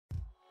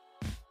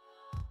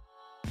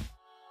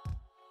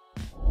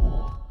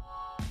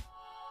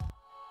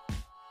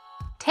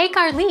Take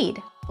our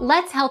lead.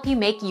 Let's help you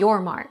make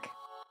your mark.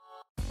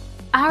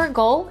 Our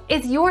goal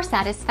is your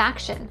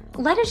satisfaction.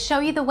 Let us show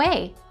you the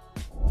way.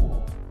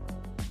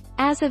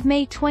 As of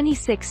May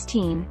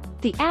 2016,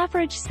 the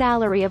average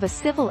salary of a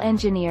civil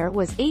engineer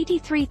was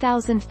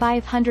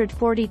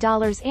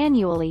 $83,540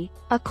 annually,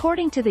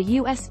 according to the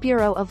U.S.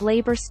 Bureau of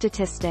Labor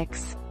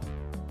Statistics.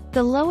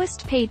 The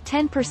lowest paid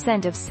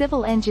 10% of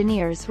civil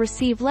engineers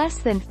receive less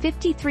than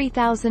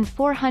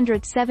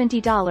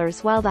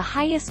 $53,470, while the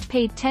highest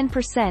paid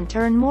 10%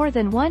 earn more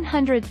than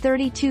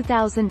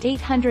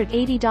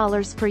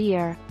 $132,880 per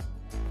year.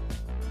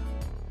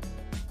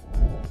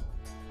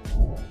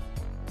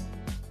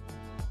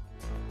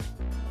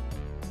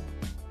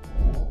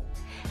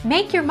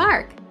 Make your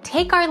mark.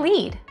 Take our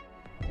lead.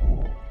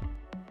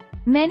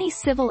 Many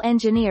civil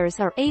engineers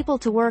are able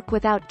to work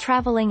without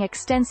traveling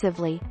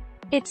extensively.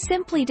 It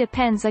simply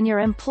depends on your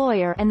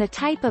employer and the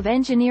type of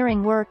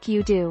engineering work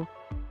you do.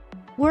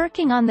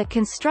 Working on the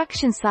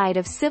construction side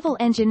of civil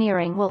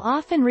engineering will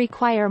often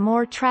require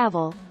more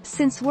travel,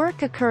 since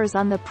work occurs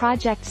on the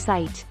project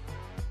site.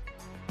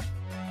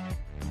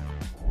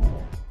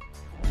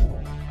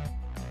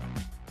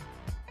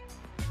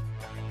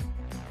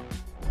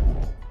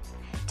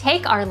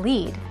 Take our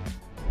lead.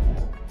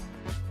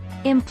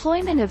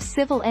 Employment of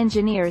civil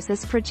engineers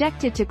is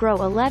projected to grow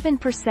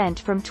 11%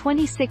 from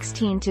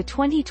 2016 to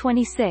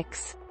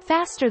 2026,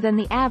 faster than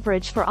the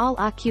average for all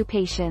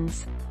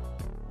occupations.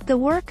 The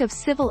work of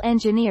civil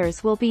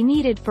engineers will be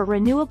needed for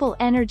renewable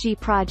energy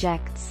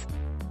projects.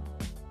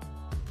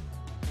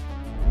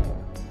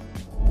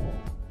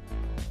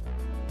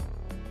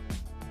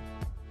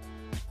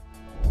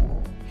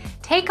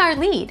 Take our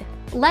lead.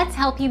 Let's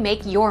help you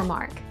make your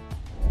mark.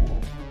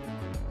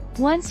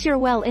 Once you're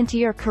well into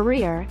your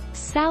career,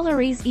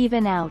 salaries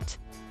even out.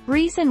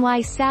 Reason why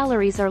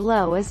salaries are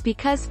low is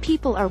because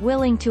people are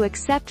willing to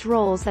accept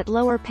roles at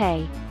lower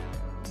pay.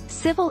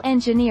 Civil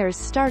engineers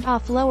start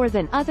off lower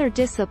than other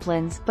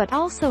disciplines but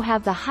also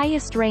have the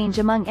highest range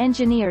among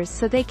engineers,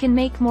 so they can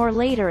make more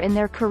later in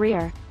their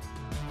career.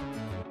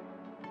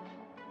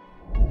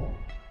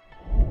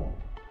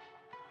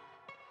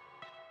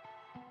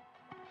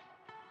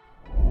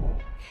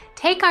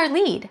 Take our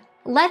lead.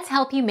 Let's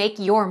help you make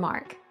your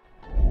mark.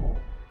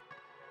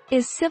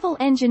 Is civil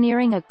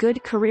engineering a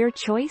good career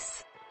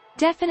choice?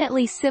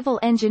 Definitely, civil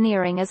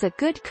engineering is a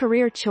good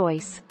career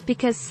choice,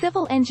 because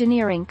civil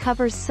engineering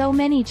covers so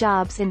many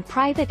jobs in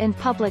private and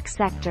public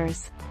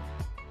sectors.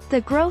 The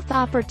growth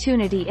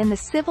opportunity in the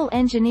civil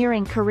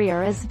engineering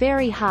career is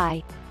very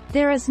high.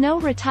 There is no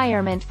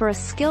retirement for a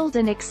skilled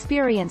and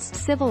experienced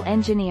civil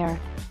engineer.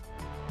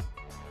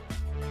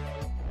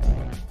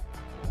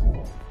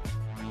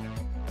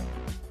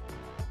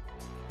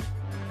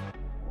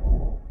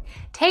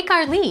 Take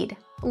our lead.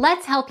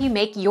 Let's help you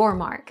make your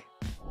mark.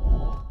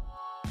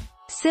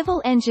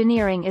 Civil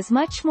engineering is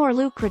much more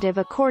lucrative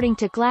according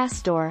to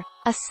Glassdoor.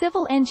 A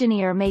civil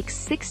engineer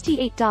makes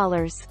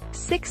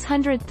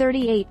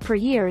 $68,638 per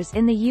year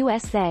in the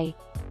USA.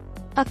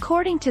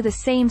 According to the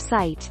same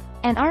site,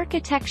 an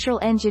architectural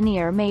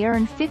engineer may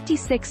earn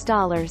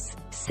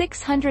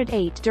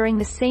 $56,608 during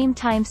the same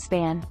time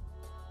span.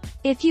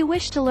 If you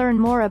wish to learn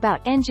more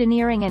about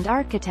engineering and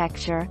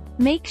architecture,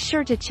 make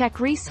sure to check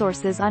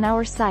resources on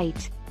our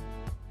site.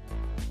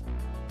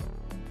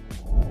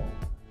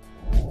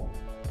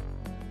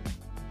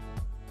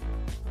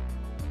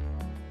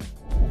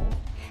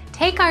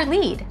 Take our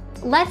lead.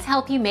 Let's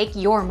help you make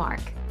your mark.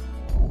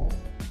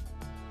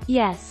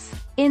 Yes.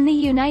 In the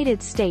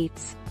United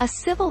States, a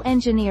civil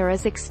engineer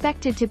is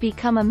expected to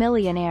become a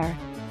millionaire.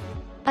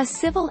 A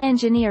civil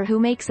engineer who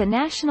makes a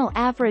national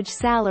average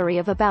salary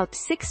of about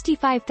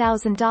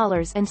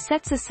 $65,000 and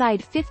sets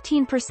aside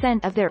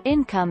 15% of their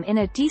income in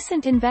a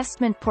decent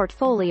investment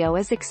portfolio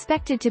is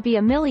expected to be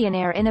a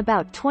millionaire in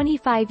about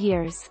 25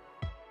 years.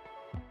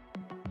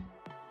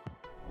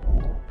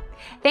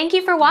 Thank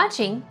you for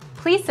watching.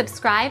 Please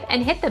subscribe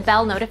and hit the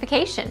bell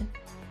notification.